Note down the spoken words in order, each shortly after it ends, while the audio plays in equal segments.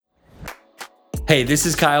Hey, this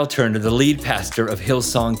is Kyle Turner, the lead pastor of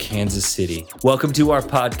Hillsong, Kansas City. Welcome to our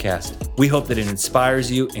podcast. We hope that it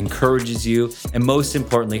inspires you, encourages you, and most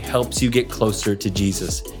importantly, helps you get closer to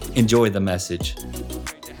Jesus. Enjoy the message.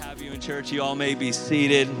 Great to have you in church. You all may be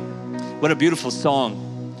seated. What a beautiful song.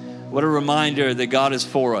 What a reminder that God is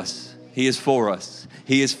for us. He is for us.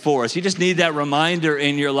 He is for us. You just need that reminder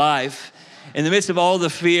in your life. In the midst of all the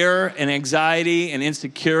fear and anxiety and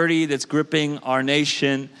insecurity that's gripping our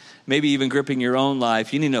nation, maybe even gripping your own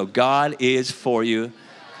life, you need to know God is for you.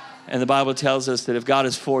 And the Bible tells us that if God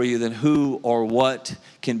is for you, then who or what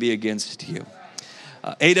can be against you?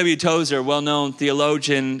 A.W. Tozer, well-known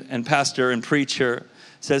theologian and pastor and preacher,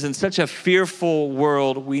 says, in such a fearful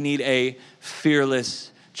world, we need a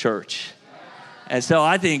fearless church. And so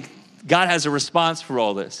I think God has a response for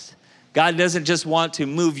all this. God doesn't just want to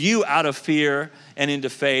move you out of fear and into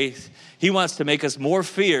faith. He wants to make us more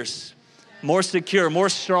fierce, more secure, more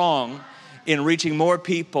strong in reaching more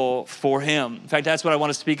people for Him. In fact, that's what I want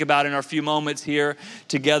to speak about in our few moments here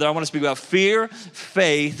together. I want to speak about fear,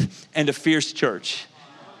 faith, and a fierce church.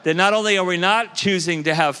 That not only are we not choosing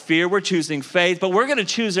to have fear, we're choosing faith, but we're going to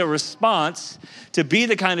choose a response to be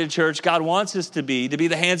the kind of church God wants us to be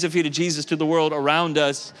the hands and feet of Jesus to the world around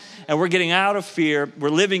us. And we're getting out of fear, we're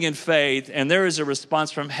living in faith, and there is a response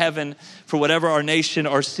from heaven for whatever our nation,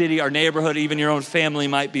 our city, our neighborhood, even your own family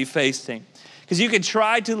might be facing. Because you can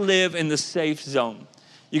try to live in the safe zone.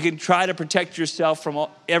 You can try to protect yourself from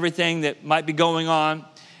everything that might be going on.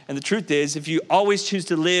 And the truth is, if you always choose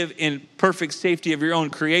to live in perfect safety of your own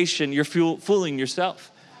creation, you're fooling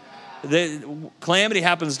yourself. The calamity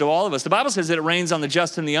happens to all of us. The Bible says that it rains on the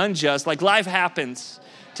just and the unjust. Like life happens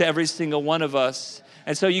to every single one of us.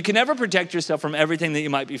 And so you can never protect yourself from everything that you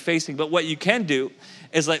might be facing. But what you can do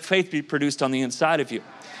is let faith be produced on the inside of you.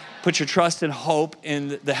 Put your trust and hope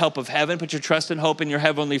in the help of heaven. Put your trust and hope in your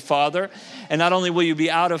Heavenly Father. And not only will you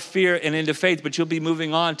be out of fear and into faith, but you'll be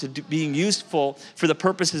moving on to being useful for the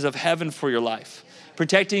purposes of heaven for your life.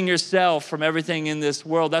 Protecting yourself from everything in this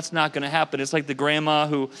world, that's not going to happen. It's like the grandma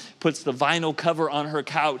who puts the vinyl cover on her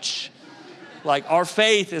couch. Like our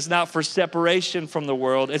faith is not for separation from the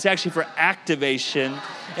world. It's actually for activation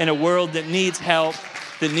in a world that needs help,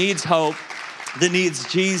 that needs hope, that needs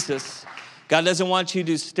Jesus. God doesn't want you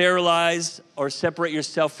to sterilize or separate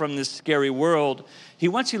yourself from this scary world. He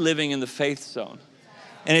wants you living in the faith zone.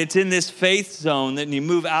 And it's in this faith zone that you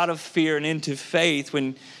move out of fear and into faith.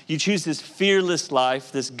 When you choose this fearless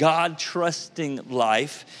life, this God-trusting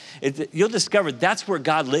life, you'll discover that's where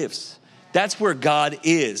God lives. That's where God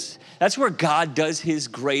is. That's where God does His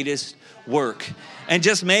greatest work. And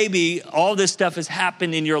just maybe all this stuff has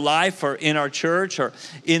happened in your life or in our church or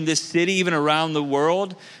in this city, even around the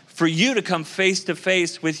world, for you to come face to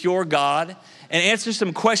face with your God and answer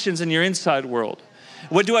some questions in your inside world.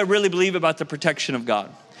 What do I really believe about the protection of God?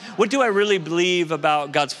 What do I really believe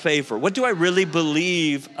about God's favor? What do I really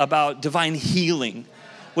believe about divine healing?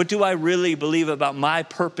 What do I really believe about my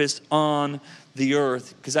purpose on the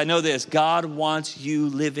earth? Because I know this, God wants you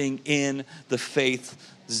living in the faith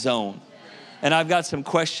zone. And I've got some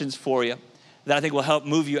questions for you that I think will help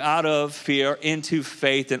move you out of fear into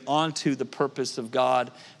faith and onto the purpose of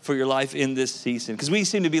God for your life in this season. Because we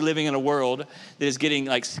seem to be living in a world that is getting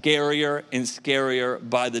like scarier and scarier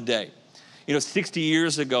by the day. You know, 60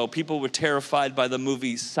 years ago, people were terrified by the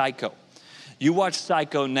movie Psycho. You watch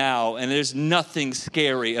Psycho now, and there's nothing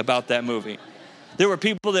scary about that movie. There were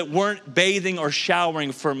people that weren't bathing or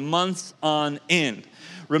showering for months on end.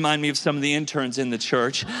 Remind me of some of the interns in the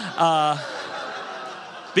church.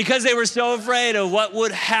 Because they were so afraid of what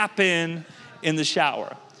would happen in the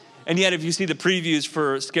shower. And yet, if you see the previews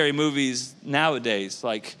for scary movies nowadays,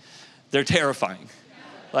 like, they're terrifying.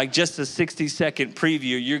 Like, just a 60-second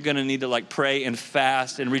preview, you're going to need to, like, pray and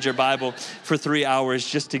fast and read your Bible for 3 hours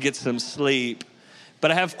just to get some sleep.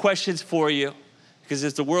 But I have questions for you, because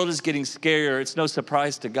as the world is getting scarier, it's no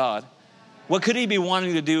surprise to God. What could He be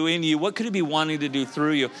wanting to do in you? What could He be wanting to do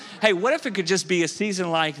through you? Hey, what if it could just be a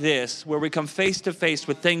season like this where we come face to face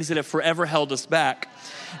with things that have forever held us back,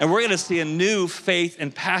 and we're going to see a new faith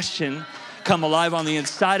and passion come alive on the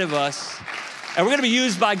inside of us, and we're going to be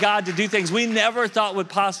used by God to do things we never thought were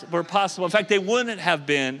possible. In fact, they wouldn't have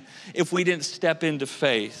been if we didn't step into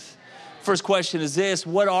faith. First question is this: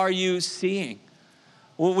 what are you seeing?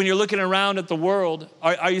 When you're looking around at the world,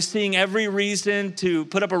 are you seeing every reason to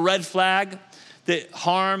put up a red flag that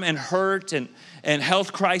harm and hurt and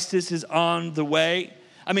health crisis is on the way?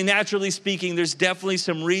 I mean, naturally speaking, there's definitely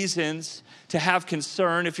some reasons to have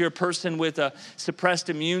concern if you're a person with a suppressed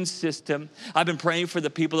immune system. I've been praying for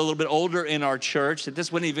the people a little bit older in our church that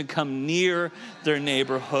this wouldn't even come near their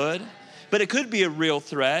neighborhood. But it could be a real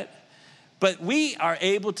threat. But we are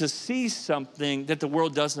able to see something that the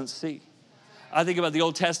world doesn't see. I think about the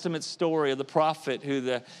Old Testament story of the prophet who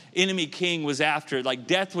the enemy king was after. Like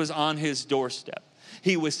death was on his doorstep.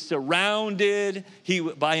 He was surrounded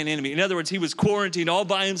by an enemy. In other words, he was quarantined all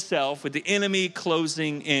by himself with the enemy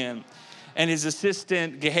closing in. And his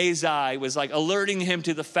assistant Gehazi was like alerting him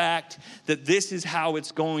to the fact that this is how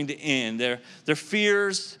it's going to end. Their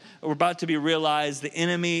fears were about to be realized. The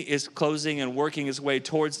enemy is closing and working his way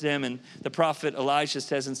towards them. And the prophet Elijah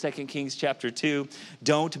says in 2 Kings chapter 2,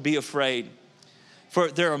 don't be afraid, for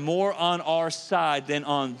there are more on our side than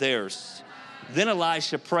on theirs. Then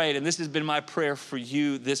Elisha prayed, and this has been my prayer for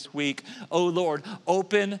you this week. Oh Lord,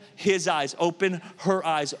 open his eyes, open her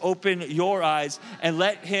eyes, open your eyes, and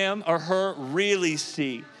let him or her really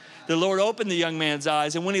see. The Lord opened the young man's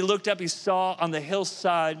eyes, and when he looked up, he saw on the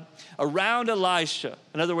hillside around Elisha,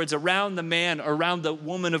 in other words, around the man, around the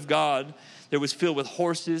woman of God, there was filled with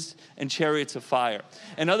horses and chariots of fire.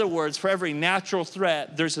 In other words, for every natural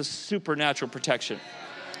threat, there's a supernatural protection.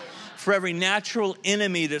 For every natural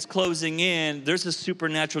enemy that's closing in, there's a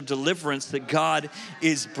supernatural deliverance that God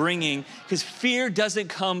is bringing. Because fear doesn't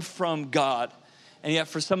come from God. And yet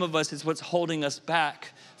for some of us, it's what's holding us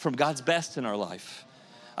back from God's best in our life.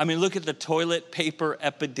 I mean, look at the toilet paper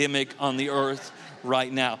epidemic on the earth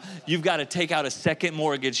right now. You've got to take out a second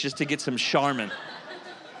mortgage just to get some Charmin.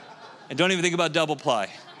 And don't even think about double ply.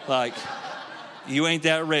 Like, you ain't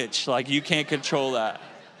that rich. Like, you can't control that.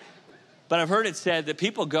 But I've heard it said that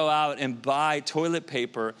people go out and buy toilet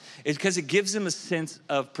paper because it gives them a sense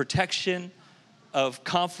of protection, of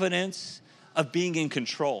confidence, of being in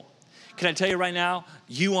control. Can I tell you right now,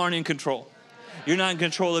 you aren't in control. You're not in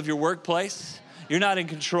control of your workplace. You're not in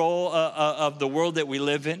control of the world that we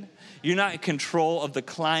live in. You're not in control of the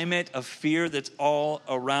climate of fear that's all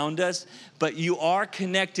around us, but you are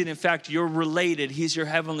connected. In fact, you're related. He's your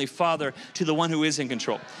heavenly Father to the one who is in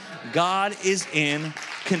control. God is in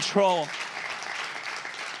control.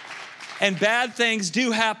 And bad things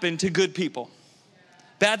do happen to good people.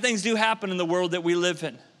 Bad things do happen in the world that we live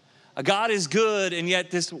in. God is good, and yet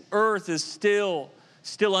this earth is still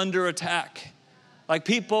under attack. Like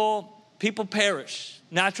people perish.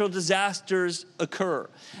 Natural disasters occur.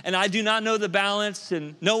 And I do not know the balance,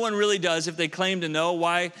 and no one really does if they claim to know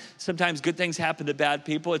why sometimes good things happen to bad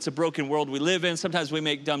people. It's a broken world we live in. Sometimes we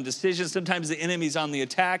make dumb decisions. Sometimes the enemy's on the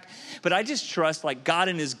attack. But I just trust, like God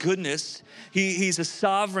in his goodness, he's a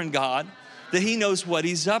sovereign God, that he knows what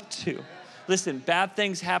he's up to. Listen, bad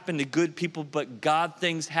things happen to good people, but God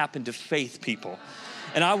things happen to faith people.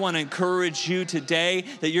 And I want to encourage you today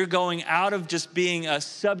that you're going out of just being a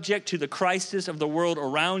subject to the crisis of the world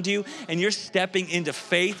around you, and you're stepping into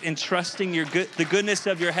faith and trusting the goodness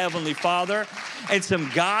of your heavenly Father. And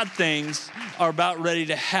some God things are about ready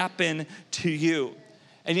to happen to you.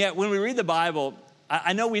 And yet when we read the Bible,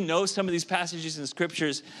 I know we know some of these passages in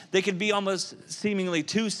scriptures, they can be almost seemingly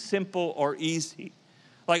too simple or easy.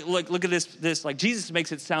 Like, look at this, like Jesus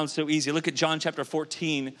makes it sound so easy. Look at John chapter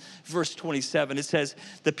 14, verse 27. It says,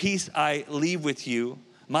 the peace I leave with you,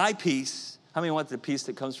 my peace. How many want the peace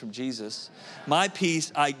that comes from Jesus? My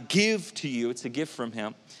peace I give to you. It's a gift from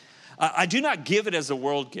him. I do not give it as the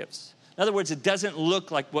world gives. In other words, it doesn't look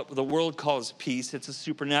like what the world calls peace. It's a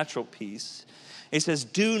supernatural peace. It says,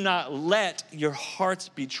 do not let your hearts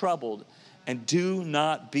be troubled and do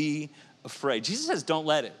not be afraid. Jesus says, don't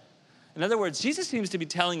let it. In other words, Jesus seems to be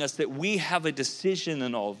telling us that we have a decision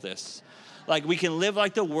in all of this. Like we can live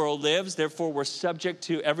like the world lives, therefore we're subject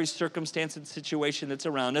to every circumstance and situation that's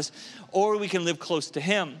around us, or we can live close to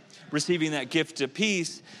him, receiving that gift of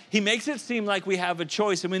peace. He makes it seem like we have a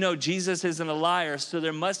choice, and we know Jesus isn't a liar, so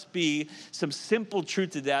there must be some simple truth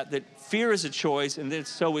to that fear is a choice, and that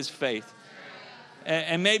so is faith.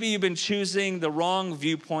 And maybe you've been choosing the wrong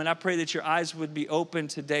viewpoint. I pray that your eyes would be open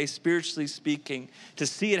today, spiritually speaking, to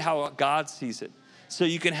see it how God sees it, so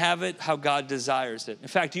you can have it how God desires it. In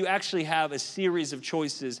fact, you actually have a series of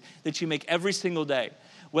choices that you make every single day,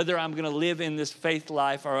 whether I'm going to live in this faith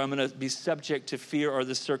life or I'm going to be subject to fear or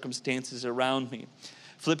the circumstances around me.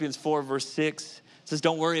 Philippians 4, verse 6 says,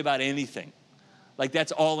 don't worry about anything. Like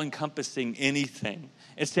that's all encompassing anything.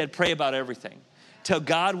 Instead, pray about everything. Tell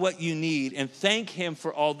God what you need and thank him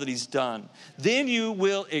for all that he's done. Then you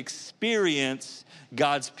will experience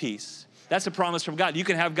God's peace. That's a promise from God. You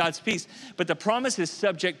can have God's peace, but the promise is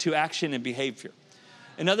subject to action and behavior.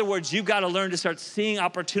 In other words, you've got to learn to start seeing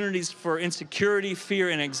opportunities for insecurity, fear,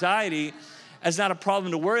 and anxiety as not a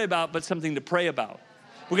problem to worry about, but something to pray about.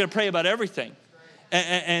 We're going to pray about everything.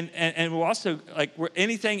 And we're also like, we're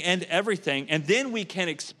anything and everything. And then we can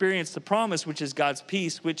experience the promise, which is God's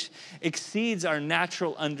peace, which exceeds our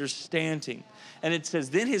natural understanding. And it says,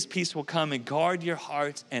 then his peace will come and guard your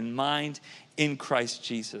heart and mind in Christ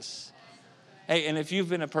Jesus. Hey, and if you've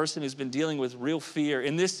been a person who's been dealing with real fear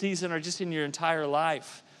in this season or just in your entire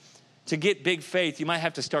life, to get big faith, you might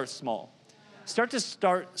have to start small.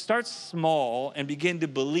 Start small and begin to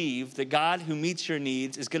believe that God who meets your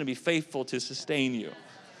needs is going to be faithful to sustain you.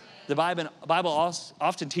 The Bible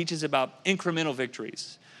often teaches about incremental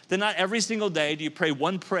victories. That not every single day do you pray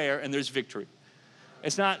one prayer and there's victory.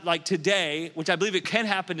 It's not like today, which I believe it can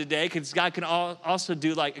happen today because God can also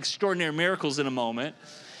do like extraordinary miracles in a moment.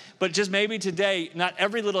 But just maybe today, not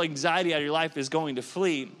every little anxiety out of your life is going to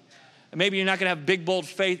flee. Maybe you're not going to have big, bold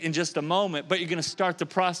faith in just a moment, but you're going to start the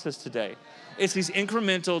process today. It's these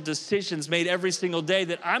incremental decisions made every single day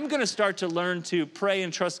that I'm going to start to learn to pray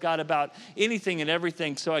and trust God about anything and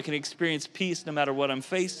everything so I can experience peace no matter what I'm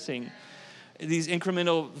facing. These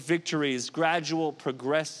incremental victories, gradual,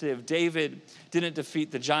 progressive. David didn't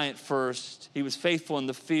defeat the giant first. He was faithful in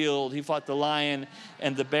the field. He fought the lion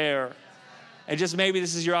and the bear. And just maybe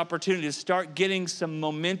this is your opportunity to start getting some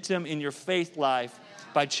momentum in your faith life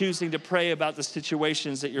by choosing to pray about the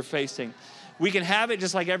situations that you're facing. We can have it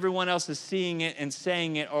just like everyone else is seeing it and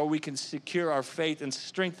saying it, or we can secure our faith and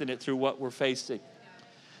strengthen it through what we're facing.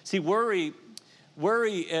 See, worry,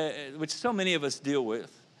 which so many of us deal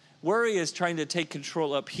with, worry is trying to take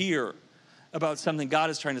control up here about something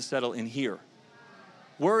God is trying to settle in here.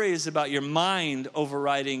 Worry is about your mind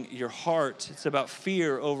overriding your heart. It's about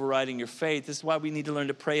fear overriding your faith. This is why we need to learn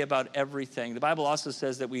to pray about everything. The Bible also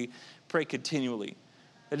says that we pray continually.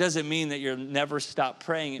 That doesn't mean that you'll never stop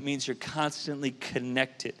praying. It means you're constantly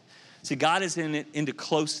connected. See, God is into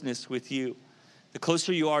closeness with you. The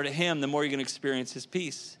closer you are to him, the more you're going to experience his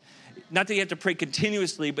peace. Not that you have to pray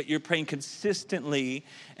continuously, but you're praying consistently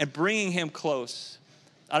and bringing him close.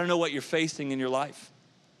 I don't know what you're facing in your life.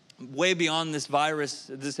 Way beyond this virus,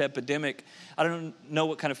 this epidemic, I don't know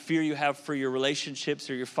what kind of fear you have for your relationships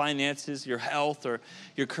or your finances, your health, or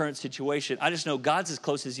your current situation. I just know God's as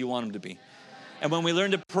close as you want him to be. And when we learn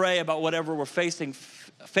to pray about whatever we're facing,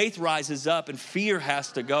 faith rises up and fear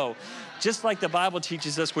has to go. Just like the Bible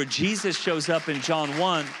teaches us where Jesus shows up in John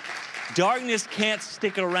 1, darkness can't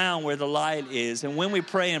stick around where the light is. And when we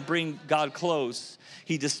pray and bring God close,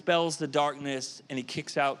 he dispels the darkness and he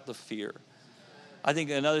kicks out the fear. I think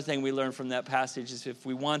another thing we learn from that passage is if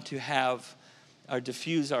we want to have or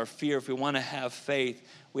diffuse our fear, if we want to have faith,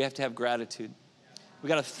 we have to have gratitude. We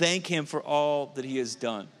got to thank him for all that he has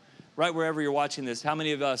done. Right wherever you're watching this, how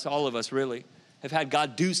many of us, all of us really, have had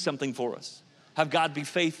God do something for us? Have God be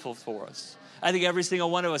faithful for us? I think every single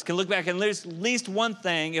one of us can look back and there's at least one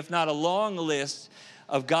thing, if not a long list,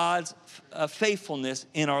 of God's faithfulness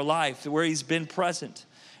in our life, where he's been present.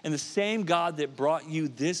 And the same God that brought you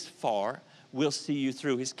this far will see you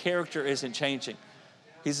through. His character isn't changing.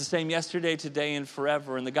 He's the same yesterday, today, and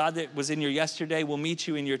forever. And the God that was in your yesterday will meet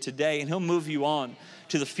you in your today, and he'll move you on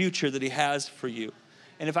to the future that he has for you.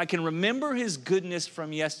 And if I can remember his goodness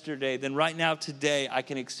from yesterday, then right now, today, I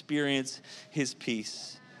can experience his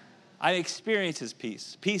peace. I experience his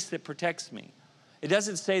peace, peace that protects me. It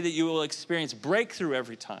doesn't say that you will experience breakthrough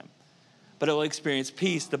every time, but it will experience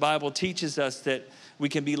peace. The Bible teaches us that we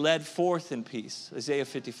can be led forth in peace, Isaiah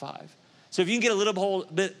 55. So if you can get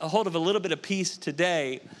a hold of a little bit of peace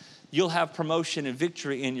today, you'll have promotion and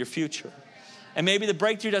victory in your future. And maybe the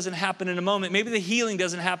breakthrough doesn't happen in a moment. Maybe the healing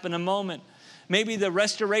doesn't happen in a moment. Maybe the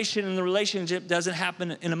restoration in the relationship doesn't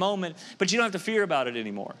happen in a moment, but you don't have to fear about it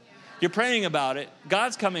anymore. You're praying about it.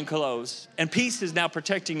 God's coming close, and peace is now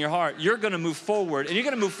protecting your heart. You're going to move forward, and you're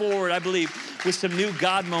going to move forward, I believe, with some new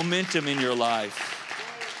God momentum in your life.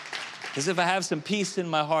 Because if I have some peace in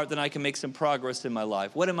my heart, then I can make some progress in my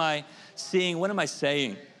life. What am I seeing? What am I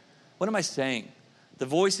saying? What am I saying? The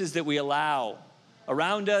voices that we allow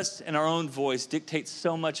around us and our own voice dictate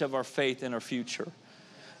so much of our faith and our future.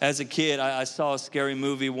 As a kid, I saw a scary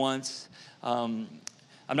movie once. I'm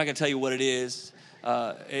not going to tell you what it is.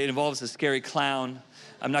 It involves a scary clown.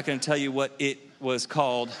 I'm not going to tell you what it was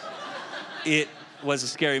called. It was a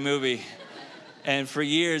scary movie. And for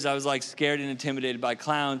years, I was like scared and intimidated by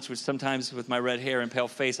clowns, which sometimes with my red hair and pale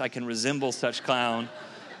face, I can resemble such clown.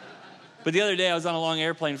 But the other day, I was on a long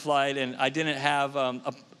airplane flight, and I didn't have,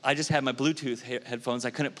 I just had my Bluetooth headphones. I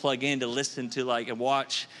couldn't plug in to listen to and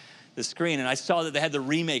watch the screen. And I saw that they had the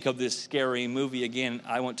remake of this scary movie again.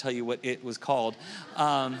 I won't tell you what it was called.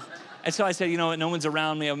 And so I said, you know what, no one's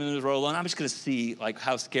around me. I'm in the row alone. I'm just going to see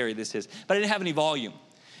how scary this is. But I didn't have any volume.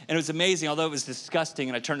 And it was amazing, although it was disgusting,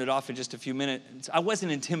 and I turned it off in just a few minutes. I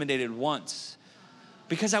wasn't intimidated once.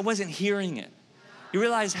 because I wasn't hearing it. You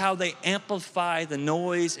realize how they amplify the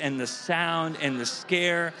noise and the sound and the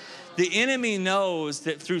scare. The enemy knows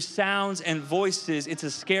that through sounds and voices, it's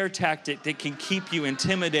a scare tactic that can keep you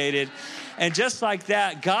intimidated. And just like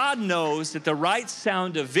that, God knows that the right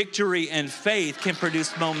sound of victory and faith can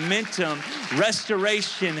produce momentum,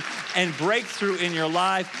 restoration, and breakthrough in your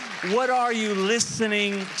life. What are you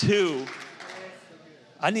listening to?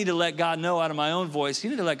 I need to let God know out of my own voice.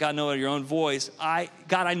 You need to let God know out of your own voice.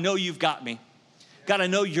 God, I know you've got me. God, I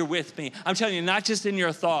know you're with me. I'm telling you, not just in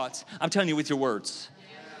your thoughts, I'm telling you with your words.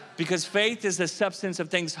 Because faith is the substance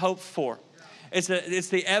of things hoped for. It's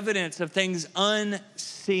the evidence of things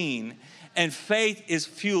unseen. And faith is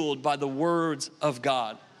fueled by the words of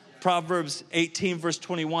God. Proverbs 18 verse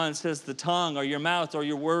 21 says the tongue or your mouth or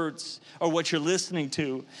your words or what you're listening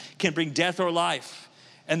to can bring death or life.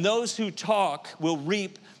 And those who talk will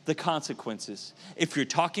reap the consequences. If you're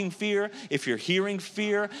talking fear, if you're hearing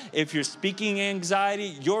fear, if you're speaking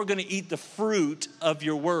anxiety, you're going to eat the fruit of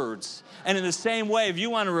your words. And in the same way, if you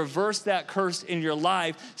want to reverse that curse in your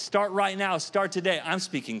life, start right now, start today. I'm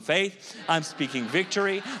speaking faith, I'm speaking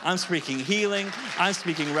victory, I'm speaking healing, I'm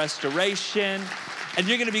speaking restoration. And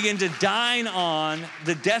you're going to begin to dine on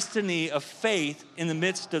the destiny of faith in the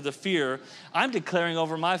midst of the fear. I'm declaring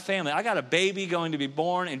over my family. I got a baby going to be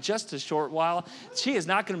born in just a short while. She is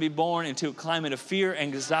not going to be born into a climate of fear,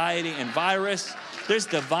 anxiety, and virus. There's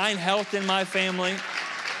divine health in my family.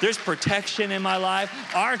 There's protection in my life.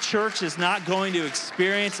 Our church is not going to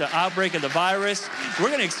experience an outbreak of the virus. We're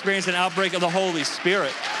going to experience an outbreak of the Holy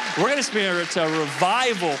Spirit. We're going to experience a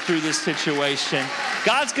revival through this situation.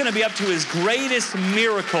 God's going to be up to his greatest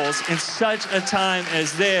miracles in such a time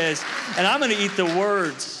as this. And I'm going to eat the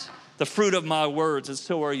words, the fruit of my words, and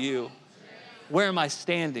so are you. Where am I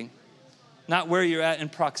standing? Not where you're at in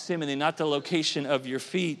proximity, not the location of your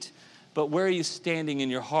feet, but where are you standing in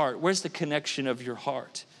your heart? Where's the connection of your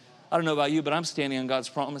heart? I don't know about you, but I'm standing on God's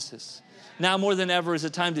promises. Now more than ever is a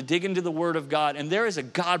time to dig into the Word of God. And there is a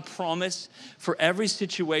God promise for every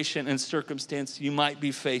situation and circumstance you might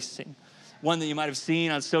be facing. One that you might have seen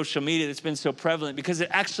on social media that's been so prevalent because it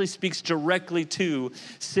actually speaks directly to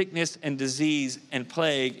sickness and disease and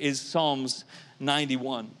plague is Psalms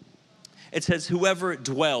 91. It says, whoever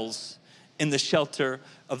dwells in the shelter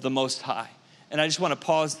of the Most High. And I just want to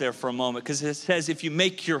pause there for a moment because it says if you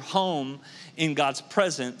make your home in God's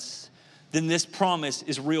presence, then this promise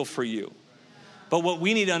is real for you. But what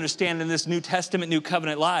we need to understand in this New Testament, New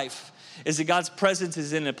Covenant life is that God's presence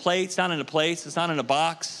is in a place. It's not in a place. It's not in a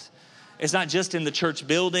box. It's not just in the church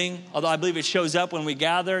building, although I believe it shows up when we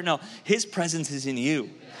gather. No, his presence is in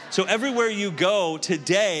you. So everywhere you go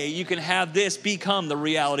today, you can have this become the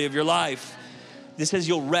reality of your life. This says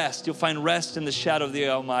you'll rest. You'll find rest in the shadow of the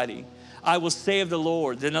Almighty. I will say of the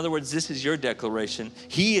Lord. In other words, this is your declaration.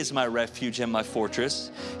 He is my refuge and my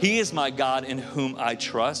fortress. He is my God in whom I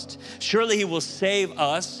trust. Surely he will save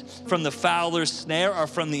us from the fowler's snare or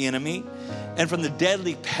from the enemy and from the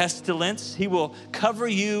deadly pestilence. He will cover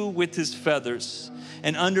you with his feathers,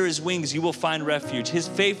 and under his wings you will find refuge. His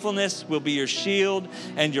faithfulness will be your shield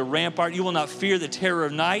and your rampart. You will not fear the terror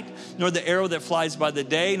of night, nor the arrow that flies by the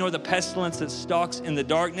day, nor the pestilence that stalks in the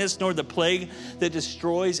darkness, nor the plague that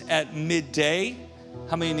destroys at midday.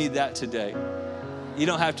 How many need that today? You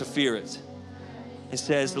don't have to fear it. It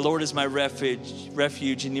says, the Lord is my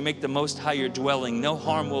refuge, and you make the Most High your dwelling. No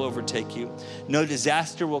harm will overtake you. No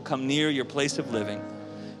disaster will come near your place of living.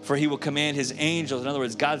 For he will command his angels. In other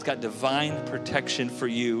words, God's got divine protection for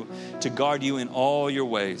you to guard you in all your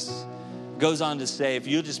ways. Goes on to say, if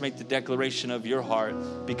you'll just make the declaration of your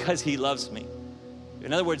heart, because he loves me.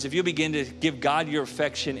 In other words, if you begin to give God your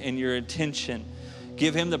affection and your attention,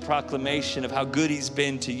 give him the proclamation of how good he's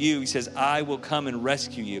been to you. He says, I will come and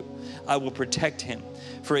rescue you. I will protect him,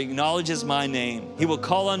 for he acknowledges my name. He will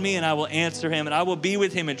call on me and I will answer him, and I will be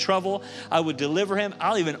with him in trouble. I will deliver him.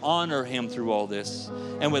 I'll even honor him through all this.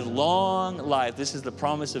 And with long life, this is the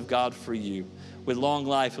promise of God for you. With long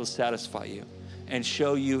life, he'll satisfy you and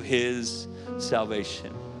show you his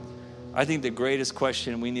salvation. I think the greatest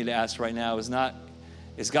question we need to ask right now is not,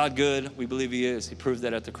 is God good? We believe he is. He proved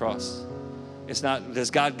that at the cross. It's not,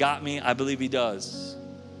 does God got me? I believe he does.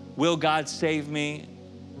 Will God save me?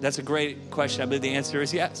 That's a great question. I believe the answer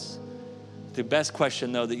is yes. The best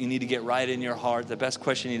question, though, that you need to get right in your heart, the best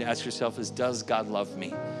question you need to ask yourself is, does God love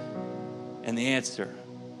me? And the answer,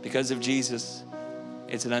 because of Jesus,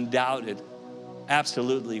 it's an undoubted,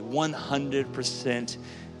 absolutely 100%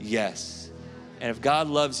 yes. And if God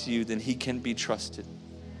loves you, then he can be trusted.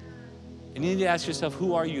 And you need to ask yourself,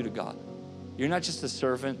 who are you to God? You're not just a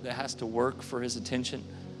servant that has to work for his attention.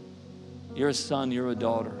 You're a son, you're a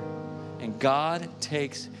daughter. And God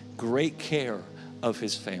takes great care of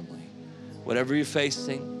his family. Whatever you're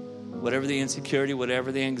facing, whatever the insecurity,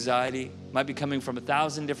 whatever the anxiety, might be coming from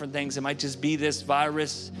 1,000 different things. It might just be this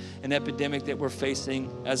virus and epidemic that we're facing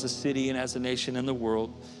as a city and as a nation in the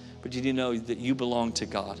world. But you need to know that you belong to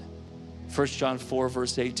God. 1 John 4,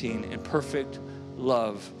 verse 18, and perfect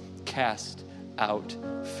love casts out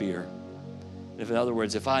fear. In other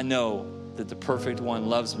words, if I know that the perfect one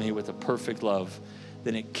loves me with a perfect love,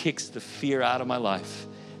 then it kicks the fear out of my life,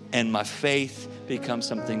 and my faith becomes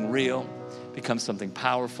something real, becomes something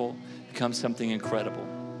powerful, becomes something incredible.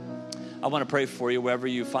 I want to pray for you wherever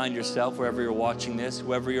you find yourself, wherever you're watching this,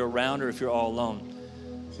 whoever you're around, or if you're all alone.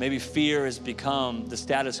 Maybe fear has become the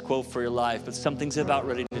status quo for your life, but something's about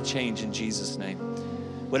ready to change in Jesus' name.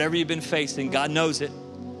 Whatever you've been facing, God knows it,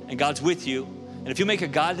 and God's with you. And if you make a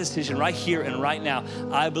God decision right here and right now,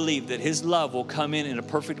 I believe that his love will come in a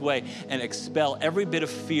perfect way and expel every bit of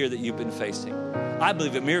fear that you've been facing. I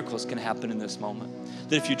believe that miracles can happen in this moment.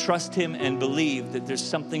 That if you trust him and believe that there's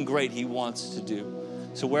something great he wants to do.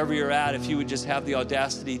 So wherever you're at, if you would just have the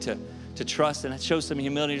audacity to trust and show some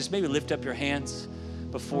humility, just maybe lift up your hands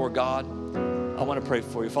before God. I want to pray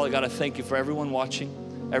for you. Father God, I thank you for everyone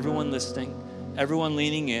watching, everyone listening, everyone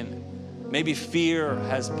leaning in. Maybe fear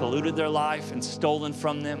has polluted their life and stolen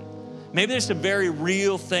from them. Maybe there's some very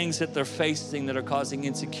real things that they're facing that are causing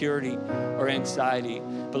insecurity or anxiety.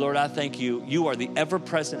 But Lord, I thank you. You are the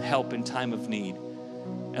ever-present help in time of need.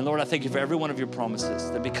 And Lord, I thank you for every one of your promises,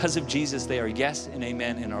 that because of Jesus, they are yes and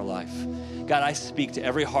amen in our life. God, I speak to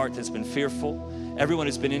every heart that's been fearful, everyone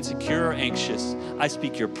who's been insecure or anxious. I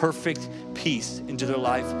speak your perfect peace into their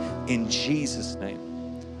life in Jesus'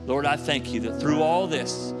 name. Lord, I thank you that through all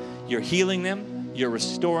this, you're healing them, you're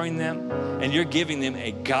restoring them, and you're giving them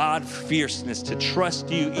a God fierceness to trust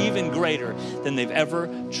you even greater than they've ever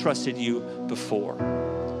trusted you before.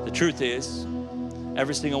 The truth is,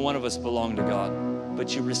 every single one of us belong to God,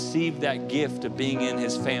 but you receive that gift of being in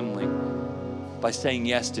his family by saying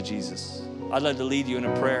yes to Jesus. I'd like to lead you in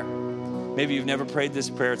a prayer. Maybe you've never prayed this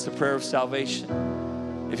prayer. It's a prayer of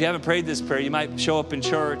salvation. If you haven't prayed this prayer, you might show up in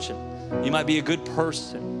church and you might be a good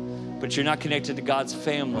person, but you're not connected to God's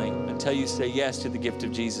family until you say yes to the gift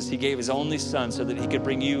of Jesus. He gave his only son so that he could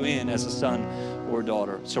bring you in as a son or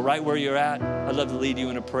daughter. So right where you're at, I'd love to lead you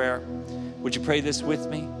in a prayer. Would you pray this with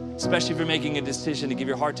me? Especially if you're making a decision to give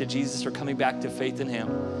your heart to Jesus or coming back to faith in him.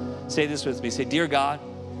 Say this with me. Say, dear God,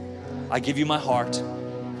 I give you my heart.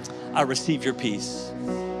 I receive your peace.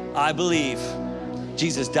 I believe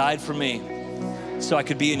Jesus died for me so I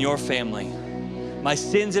could be in your family. My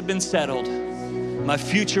sins have been settled. My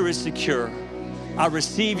future is secure. I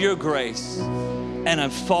receive your grace and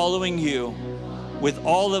I'm following you with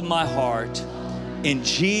all of my heart in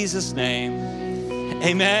Jesus' name.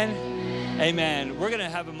 Amen. Amen. We're going to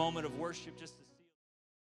have a moment of worship just